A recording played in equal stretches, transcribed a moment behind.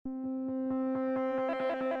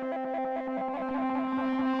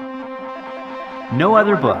No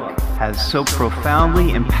other book has so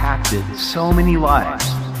profoundly impacted so many lives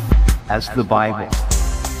as the Bible.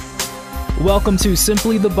 Welcome to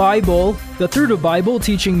Simply the Bible, the Through the Bible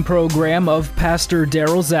teaching program of Pastor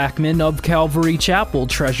Daryl Zachman of Calvary Chapel,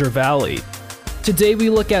 Treasure Valley. Today we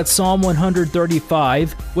look at Psalm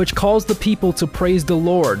 135, which calls the people to praise the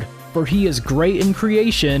Lord, for he is great in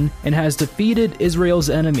creation and has defeated Israel's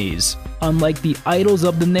enemies, unlike the idols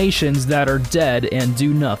of the nations that are dead and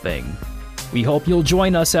do nothing. We hope you'll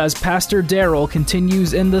join us as Pastor Daryl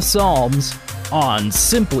continues in the Psalms on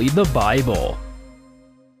Simply the Bible.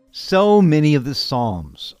 So many of the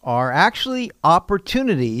Psalms are actually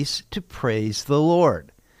opportunities to praise the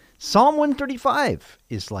Lord. Psalm 135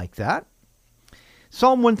 is like that.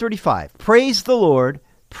 Psalm 135, praise the Lord,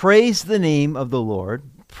 praise the name of the Lord,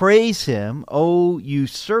 praise him, O you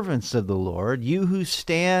servants of the Lord, you who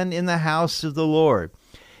stand in the house of the Lord.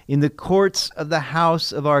 In the courts of the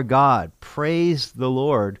house of our God, praise the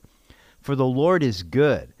Lord, for the Lord is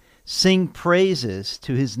good. Sing praises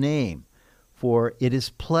to his name, for it is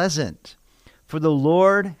pleasant. For the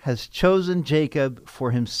Lord has chosen Jacob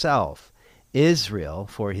for himself, Israel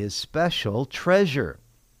for his special treasure.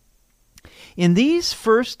 In these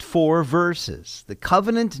first four verses, the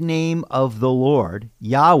covenant name of the Lord,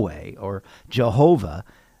 Yahweh or Jehovah,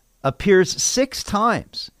 appears 6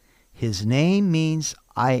 times. His name means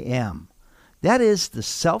I am. That is the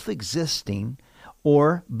self-existing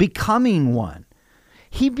or becoming one.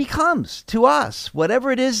 He becomes to us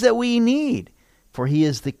whatever it is that we need, for he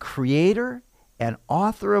is the creator and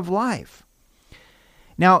author of life.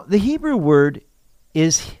 Now, the Hebrew word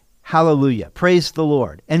is hallelujah, praise the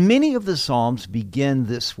Lord. And many of the Psalms begin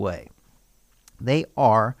this way. They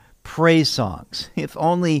are praise songs. If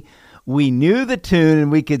only we knew the tune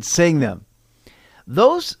and we could sing them.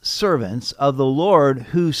 Those servants of the Lord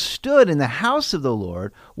who stood in the house of the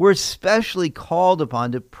Lord were especially called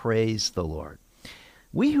upon to praise the Lord.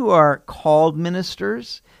 We who are called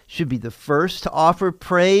ministers should be the first to offer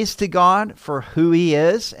praise to God for who he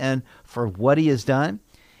is and for what he has done.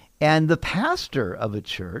 And the pastor of a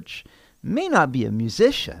church may not be a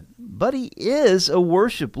musician, but he is a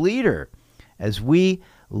worship leader as we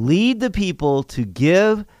lead the people to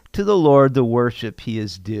give to the Lord the worship he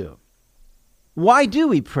is due. Why do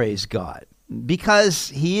we praise God? Because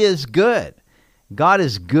he is good. God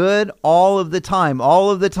is good all of the time. All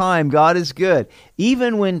of the time, God is good.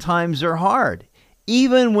 Even when times are hard.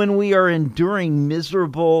 Even when we are enduring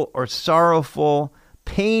miserable or sorrowful,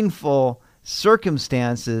 painful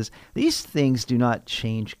circumstances, these things do not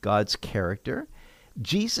change God's character.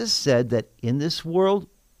 Jesus said that in this world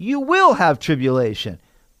you will have tribulation,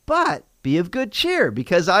 but be of good cheer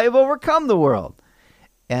because I have overcome the world.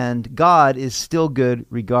 And God is still good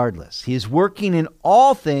regardless. He is working in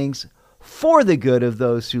all things for the good of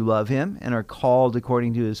those who love him and are called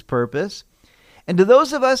according to his purpose. And to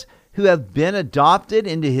those of us who have been adopted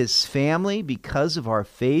into his family because of our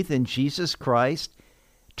faith in Jesus Christ,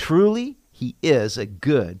 truly he is a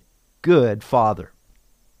good, good Father.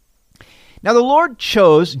 Now the Lord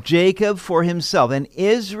chose Jacob for himself, and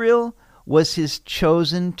Israel was his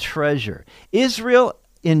chosen treasure. Israel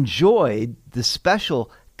enjoyed the special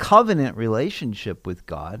covenant relationship with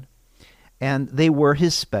God, and they were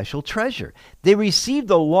his special treasure. They received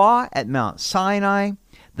the law at Mount Sinai.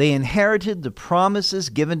 They inherited the promises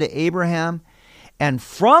given to Abraham, and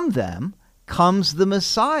from them comes the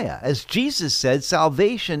Messiah. As Jesus said,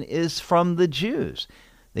 salvation is from the Jews.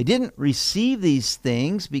 They didn't receive these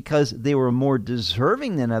things because they were more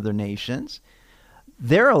deserving than other nations.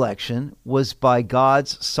 Their election was by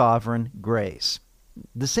God's sovereign grace.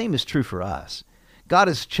 The same is true for us. God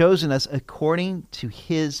has chosen us according to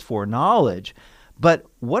his foreknowledge, but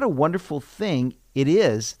what a wonderful thing it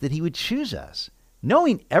is that he would choose us,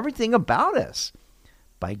 knowing everything about us.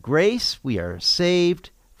 By grace we are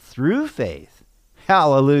saved through faith.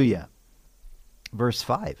 Hallelujah. Verse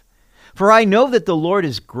 5, for I know that the Lord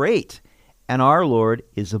is great, and our Lord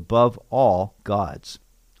is above all gods.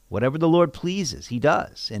 Whatever the Lord pleases, he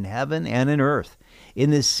does, in heaven and in earth,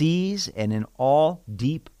 in the seas and in all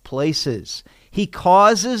deep places. He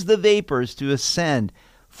causes the vapors to ascend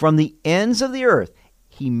from the ends of the earth.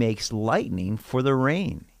 He makes lightning for the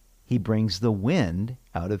rain. He brings the wind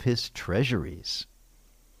out of his treasuries.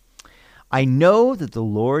 I know that the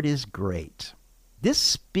Lord is great. This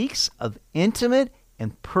speaks of intimate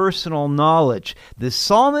and personal knowledge. The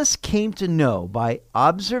psalmist came to know by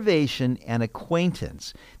observation and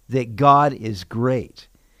acquaintance that God is great.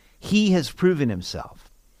 He has proven himself.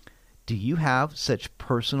 Do you have such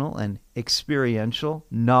personal and experiential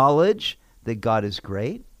knowledge that God is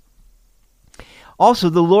great? Also,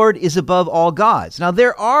 the Lord is above all gods. Now,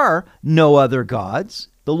 there are no other gods.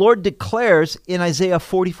 The Lord declares in Isaiah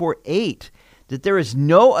 44:8 that there is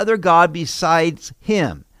no other God besides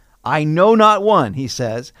him. I know not one, he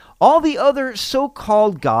says. All the other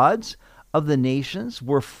so-called gods of the nations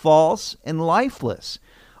were false and lifeless,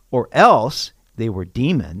 or else they were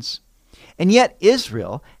demons. And yet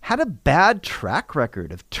Israel had a bad track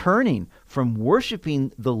record of turning from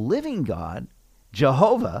worshiping the living God,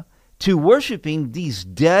 Jehovah, to worshiping these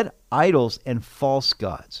dead idols and false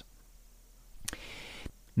gods.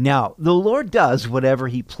 Now, the Lord does whatever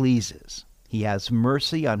he pleases. He has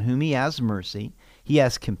mercy on whom he has mercy. He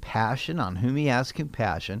has compassion on whom he has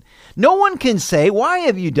compassion. No one can say, why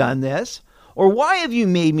have you done this? Or why have you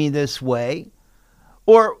made me this way?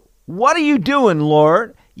 Or what are you doing,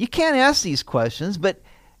 Lord? You can't ask these questions, but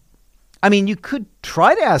you could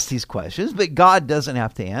try to ask these questions, but God doesn't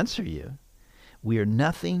have to answer you. We are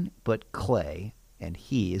nothing but clay, and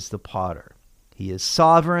he is the potter. He is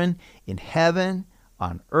sovereign in heaven,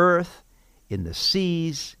 on earth, in the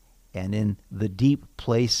seas, and in the deep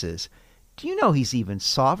places. Do you know he's even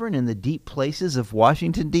sovereign in the deep places of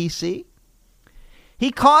Washington, D.C.?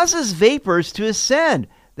 He causes vapors to ascend,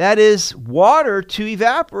 that is, water to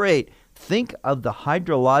evaporate. Think of the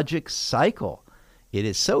hydrologic cycle. It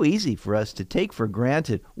is so easy for us to take for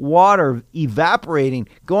granted water evaporating,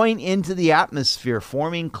 going into the atmosphere,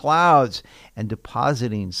 forming clouds, and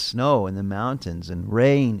depositing snow in the mountains and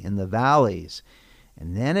rain in the valleys.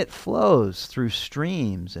 And then it flows through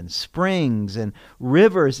streams and springs and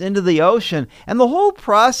rivers into the ocean, and the whole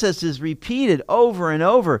process is repeated over and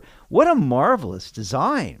over. What a marvelous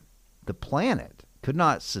design! The planet could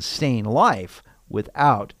not sustain life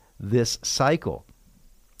without this cycle.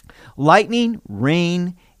 Lightning,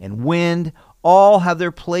 rain, and wind all have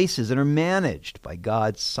their places and are managed by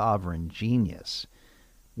God's sovereign genius.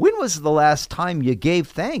 When was the last time you gave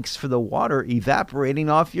thanks for the water evaporating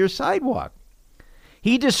off your sidewalk?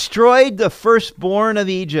 He destroyed the firstborn of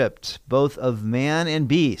Egypt, both of man and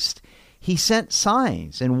beast. He sent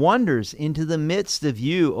signs and wonders into the midst of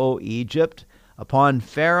you, O Egypt, upon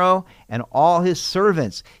Pharaoh and all his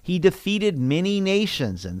servants. He defeated many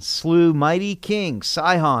nations and slew mighty kings,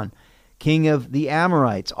 Sihon, king of the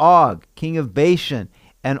Amorites, Og, king of Bashan,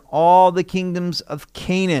 and all the kingdoms of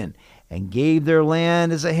Canaan, and gave their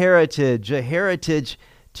land as a heritage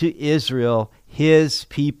to Israel, his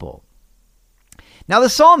people. Now the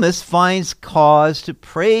psalmist finds cause to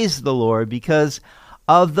praise the Lord because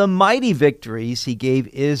of the mighty victories he gave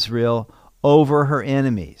Israel over her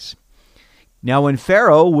enemies. Now when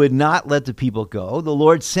Pharaoh would not let the people go, the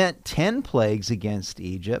Lord sent 10 plagues against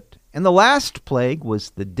Egypt, and the last plague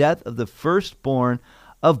was the death of the firstborn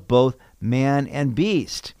of both man and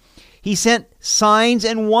beast. He sent signs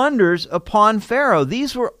and wonders upon Pharaoh.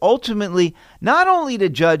 These were ultimately not only to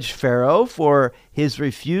judge Pharaoh for his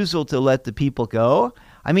refusal to let the people go.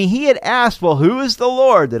 He had asked, well, who is the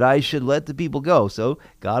Lord that I should let the people go? So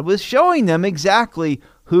God was showing them exactly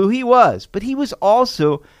who he was. But he was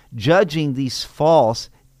also judging these false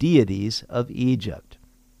deities of Egypt.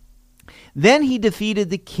 Then he defeated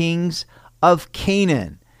the kings of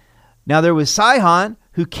Canaan. Now there was Sihon,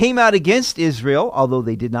 who came out against Israel, although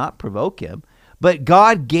they did not provoke him. But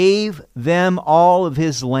God gave them all of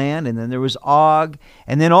his land. And then there was Og.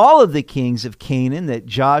 And then all of the kings of Canaan that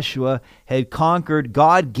Joshua had conquered,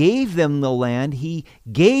 God gave them the land. He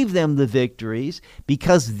gave them the victories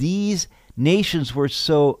because these nations were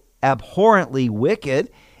so abhorrently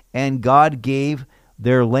wicked. And God gave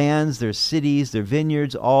their lands, their cities, their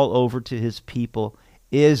vineyards all over to his people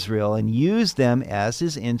Israel and used them as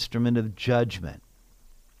his instrument of judgment.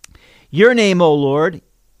 Your name, O Lord,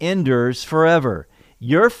 endures forever.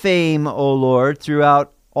 Your fame, O Lord,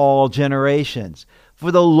 throughout all generations.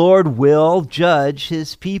 For the Lord will judge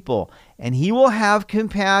his people, and he will have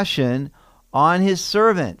compassion on his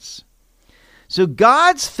servants. So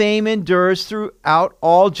God's fame endures throughout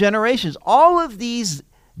all generations. All of these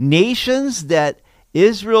nations that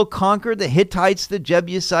Israel conquered, the Hittites, the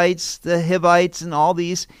Jebusites, the Hivites, and all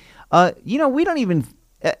these, we don't even,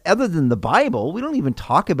 other than the Bible, we don't even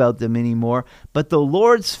talk about them anymore. But the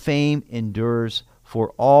Lord's fame endures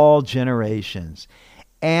for all generations,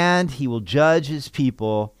 and he will judge his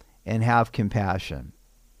people and have compassion.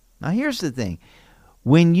 Now here's the thing.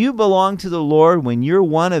 When you belong to the Lord, when you're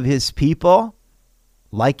one of his people,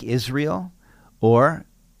 like Israel, or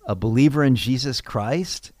a believer in Jesus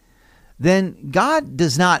Christ, then God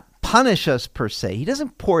does not punish us per se. He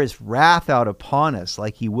doesn't pour his wrath out upon us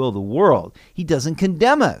like he will the world. He doesn't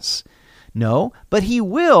condemn us. No, but he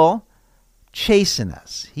will chasten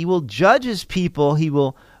us. He will judge his people. He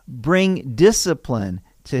will bring discipline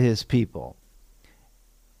to his people.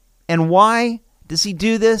 And why does he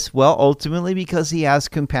do this? Well, ultimately because he has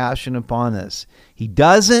compassion upon us. He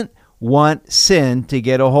doesn't want sin to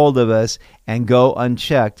get a hold of us and go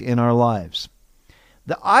unchecked in our lives.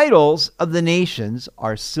 The idols of the nations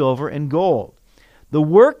are silver and gold, the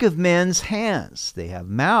work of men's hands. They have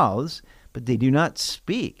mouths, but they do not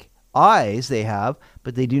speak. Eyes they have,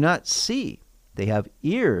 but they do not see. They have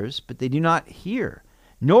ears, but they do not hear.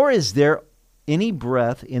 Nor is there any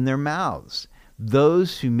breath in their mouths.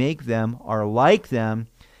 Those who make them are like them.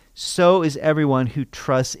 So is everyone who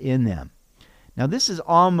trusts in them. Now, this is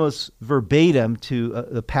almost verbatim to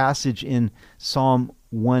the passage in Psalm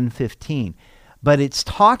 115. But it's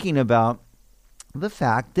talking about the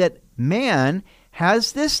fact that man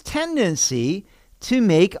has this tendency to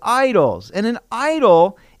make idols. And an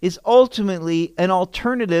idol is ultimately an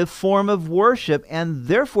alternative form of worship, and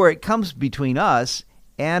therefore it comes between us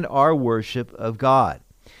and our worship of God.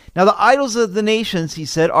 Now, the idols of the nations, he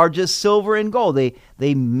said, are just silver and gold.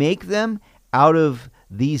 They make them out of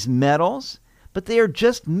these metals, but they are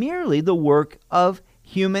just merely the work of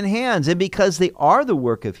human hands. And because they are the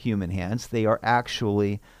work of human hands, they are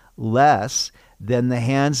actually less than the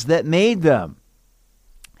hands that made them.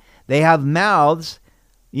 They have mouths,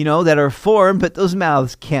 that are formed, but those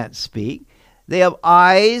mouths can't speak. They have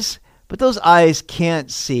eyes, but those eyes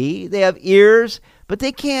can't see. They have ears, but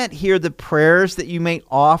they can't hear the prayers that you may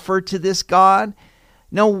offer to this God.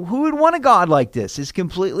 Now, who would want a God like this? It's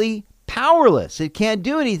completely powerless. It can't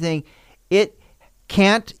do anything. It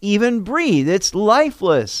can't even breathe. It's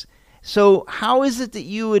lifeless. So how is it that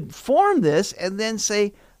you would form this and then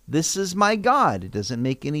say, this is my God? It doesn't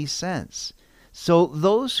make any sense. So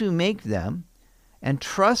those who make them and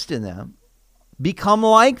trust in them become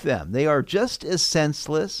like them. They are just as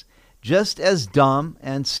senseless, just as dumb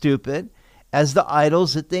and stupid as the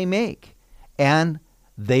idols that they make. And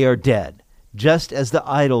they are dead, just as the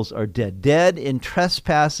idols are dead. Dead in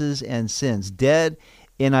trespasses and sins, dead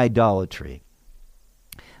in idolatry.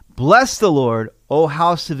 Bless the Lord, O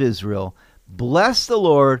house of Israel. Bless the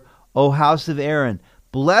Lord, O house of Aaron.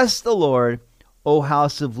 Bless the Lord, O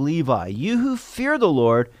house of Levi. You who fear the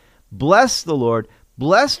Lord, bless the Lord.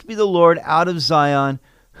 Blessed be the Lord out of Zion,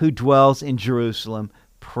 who dwells in Jerusalem.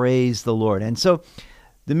 Praise the Lord. And so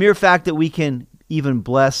the mere fact that we can even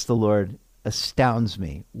bless the Lord astounds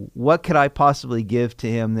me. What could I possibly give to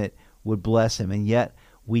him that would bless him? And yet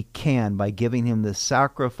we can by giving him the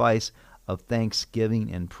sacrifice of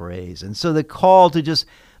thanksgiving and praise. And so the call to just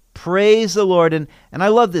praise the Lord. And I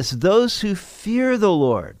love this. Those who fear the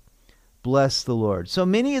Lord, bless the Lord. So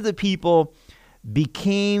many of the people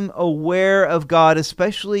became aware of God,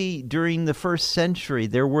 especially during the first century.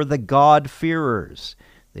 There were the God-fearers.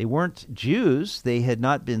 They weren't Jews. They had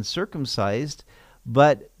not been circumcised,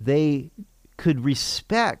 but they could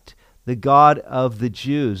respect the God of the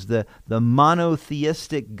Jews, the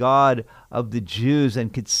monotheistic God of the Jews,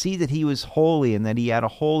 and could see that he was holy and that he had a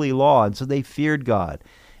holy law, and so they feared God.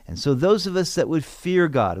 And so those of us that would fear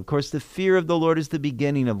God, of course, the fear of the Lord is the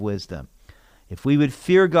beginning of wisdom. If we would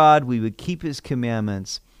fear God, we would keep his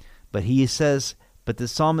commandments. But the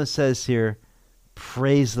psalmist says here,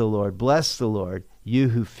 praise the Lord, bless the Lord, you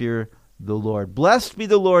who fear the Lord. Blessed be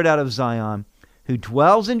the Lord out of Zion, who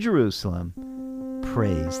dwells in Jerusalem.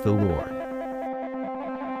 Praise the Lord.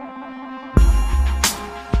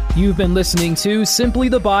 You've been listening to Simply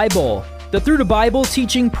the Bible, the Through the Bible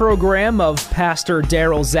teaching program of Pastor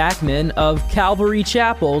Daryl Zachman of Calvary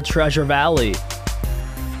Chapel, Treasure Valley.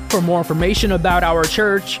 For more information about our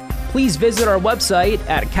church, please visit our website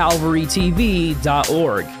at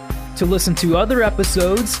calvarytv.org. To listen to other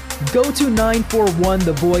episodes, go to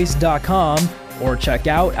 941thevoice.com or check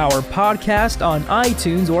out our podcast on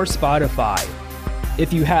iTunes or Spotify.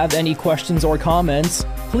 If you have any questions or comments,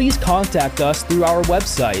 please contact us through our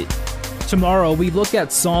website. Tomorrow we look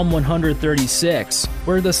at Psalm 136,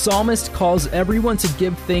 where the psalmist calls everyone to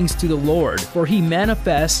give thanks to the Lord, for he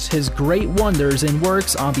manifests his great wonders and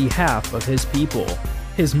works on behalf of his people.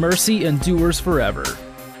 His mercy endures forever.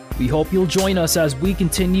 We hope you'll join us as we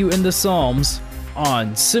continue in the Psalms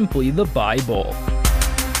on Simply the Bible.